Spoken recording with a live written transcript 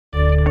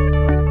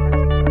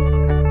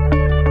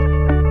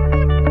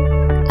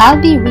I'll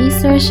be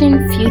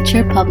researching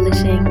Future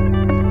Publishing.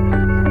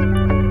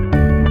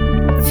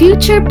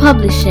 Future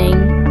Publishing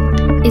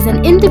is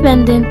an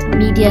independent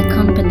media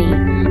company.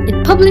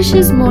 It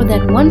publishes more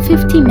than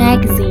 150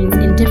 magazines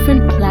in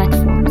different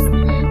platforms.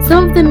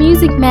 Some of the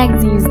music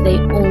magazines they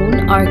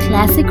own are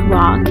Classic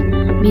Rock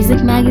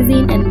Music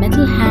Magazine and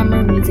Metal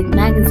Hammer Music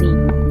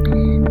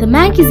Magazine. The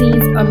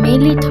magazines are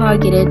mainly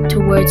targeted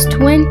towards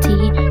 20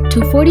 to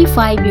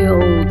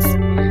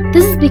 45-year-olds.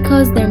 This is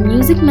because their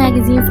music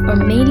magazines are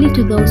mainly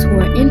to those who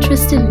are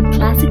interested in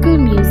classical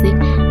music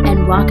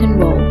and rock and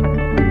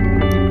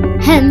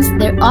roll. Hence,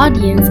 their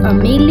audience are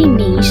mainly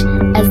niche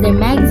as their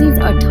magazines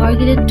are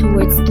targeted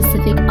towards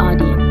specific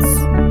audience.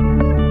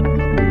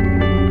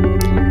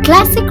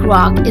 Classic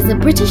Rock is a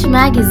British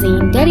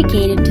magazine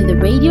dedicated to the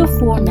radio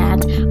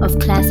format of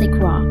classic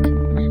rock,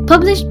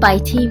 published by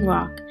Team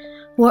Rock,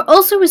 who are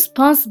also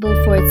responsible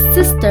for its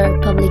sister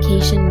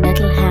publication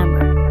Metal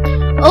Hammer.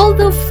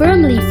 Although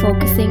firmly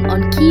focusing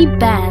on key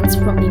bands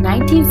from the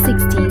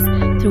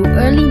 1960s through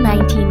early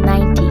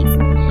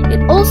 1990s,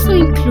 it also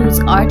includes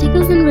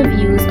articles and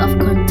reviews of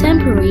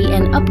contemporary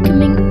and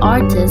upcoming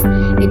artists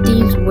it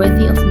deems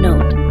worthy of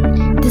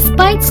note.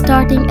 Despite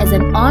starting as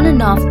an on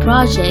and off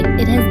project,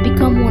 it has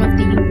become one of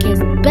the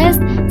UK's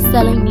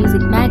best-selling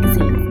music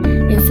magazines.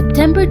 In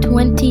September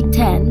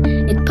 2010,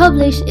 it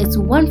published its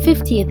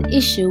 150th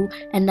issue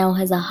and now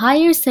has a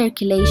higher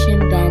circulation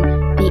than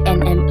the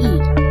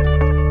NME.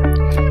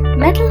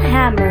 Metal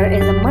Hammer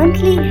is a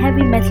monthly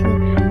heavy metal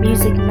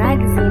music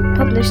magazine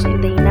published in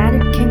the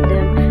United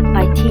Kingdom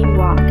by Team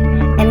Rock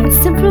and in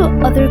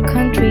several other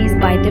countries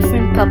by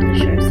different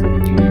publishers.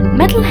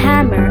 Metal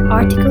Hammer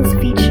articles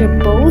feature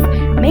both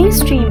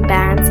mainstream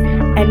bands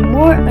and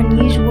more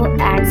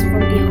unusual acts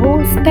from the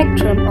whole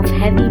spectrum of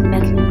heavy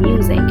metal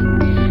music.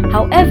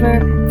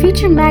 However,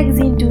 Future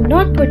Magazine do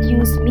not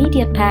produce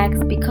media packs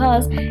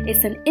because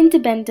it's an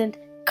independent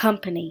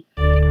company.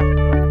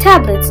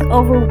 Tablets,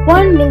 over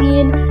 $1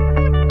 million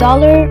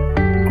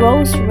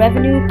gross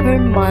revenue per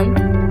month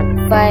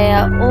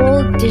via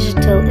all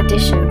digital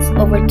editions,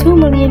 over 2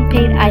 million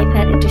paid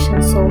iPad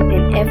editions sold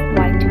in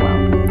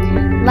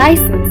FY12.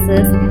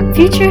 Licenses,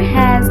 Future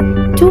has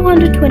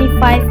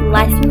 225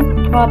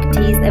 licensed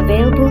properties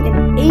available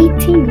in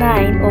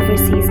 89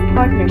 overseas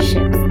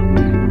partnerships.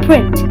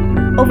 Print,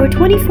 over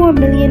 24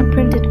 million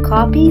printed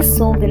copies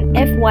sold in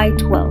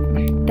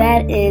FY12.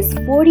 That is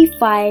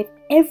 45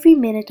 every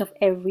minute of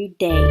every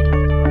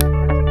day.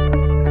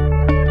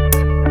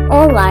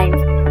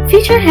 Online,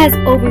 Future has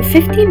over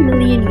 50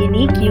 million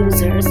unique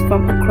users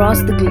from across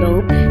the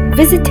globe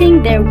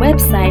visiting their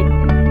website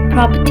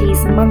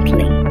properties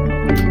monthly.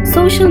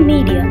 Social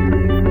media,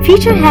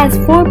 Future has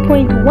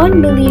 4.1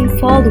 million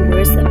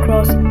followers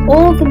across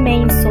all the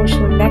main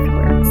social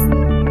networks.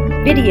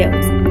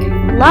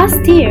 Videos,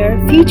 last year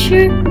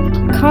Future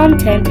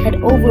content had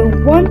over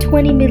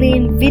 120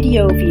 million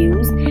video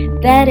views,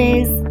 that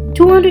is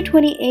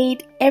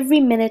 228 every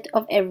minute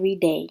of every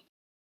day.